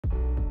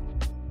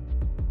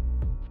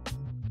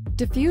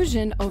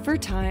Diffusion over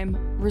time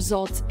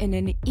results in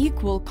an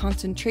equal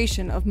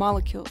concentration of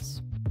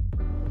molecules.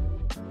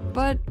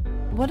 But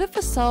what if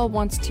a cell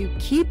wants to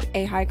keep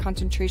a high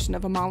concentration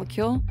of a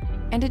molecule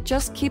and it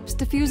just keeps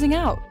diffusing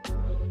out?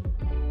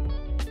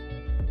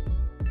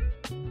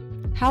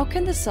 How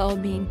can the cell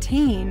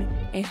maintain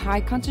a high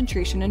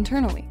concentration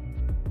internally?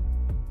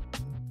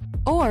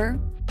 Or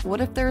what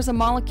if there is a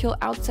molecule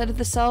outside of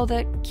the cell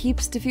that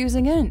keeps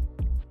diffusing in,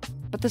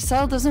 but the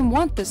cell doesn't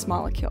want this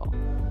molecule?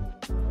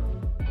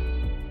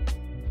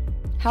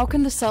 How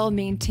can the cell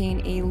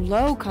maintain a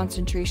low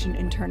concentration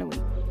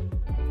internally?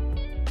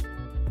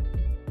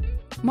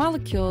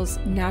 Molecules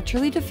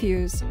naturally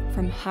diffuse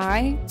from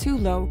high to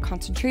low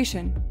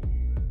concentration.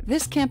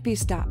 This can't be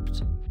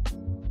stopped.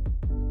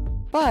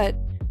 But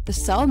the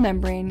cell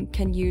membrane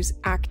can use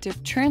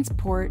active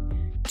transport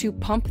to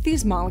pump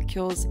these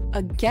molecules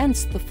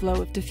against the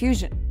flow of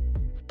diffusion.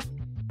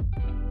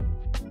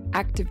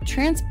 Active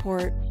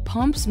transport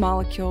pumps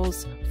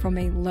molecules from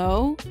a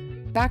low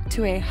back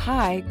to a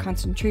high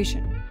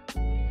concentration.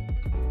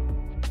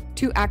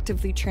 To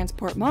actively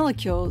transport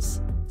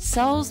molecules,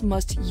 cells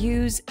must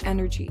use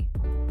energy.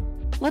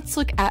 Let's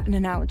look at an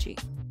analogy.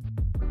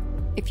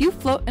 If you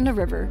float in a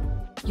river,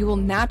 you will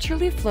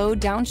naturally flow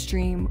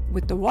downstream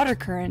with the water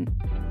current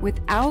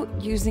without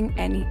using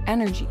any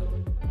energy.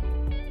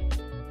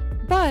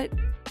 But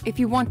if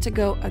you want to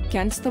go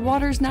against the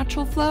water's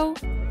natural flow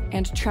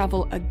and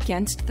travel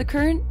against the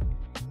current,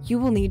 you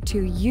will need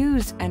to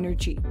use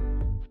energy.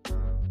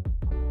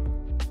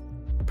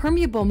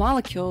 Permeable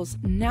molecules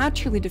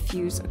naturally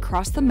diffuse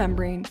across the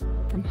membrane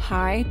from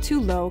high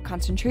to low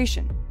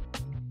concentration.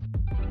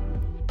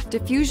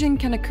 Diffusion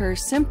can occur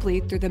simply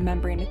through the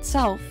membrane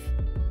itself,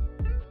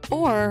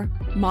 or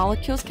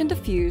molecules can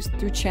diffuse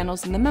through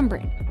channels in the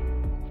membrane.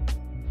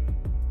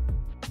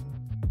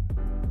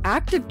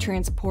 Active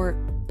transport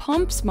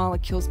pumps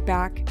molecules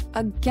back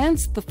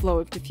against the flow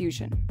of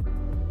diffusion.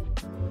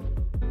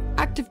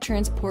 Active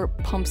transport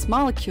pumps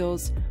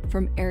molecules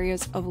from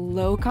areas of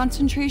low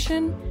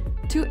concentration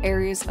to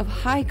areas of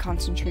high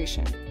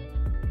concentration.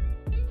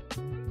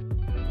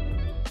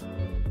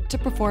 To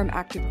perform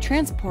active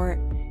transport,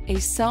 a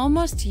cell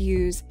must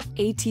use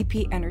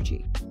ATP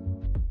energy.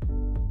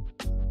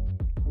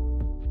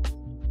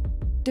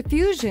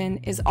 Diffusion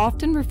is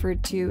often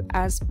referred to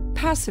as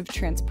passive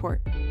transport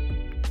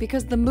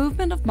because the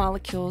movement of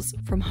molecules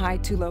from high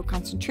to low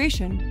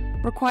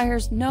concentration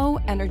requires no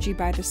energy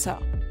by the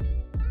cell.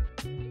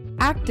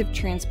 Active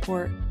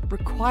transport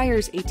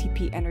requires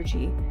ATP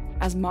energy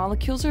as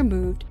molecules are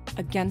moved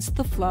against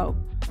the flow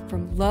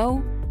from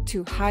low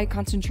to high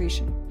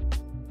concentration.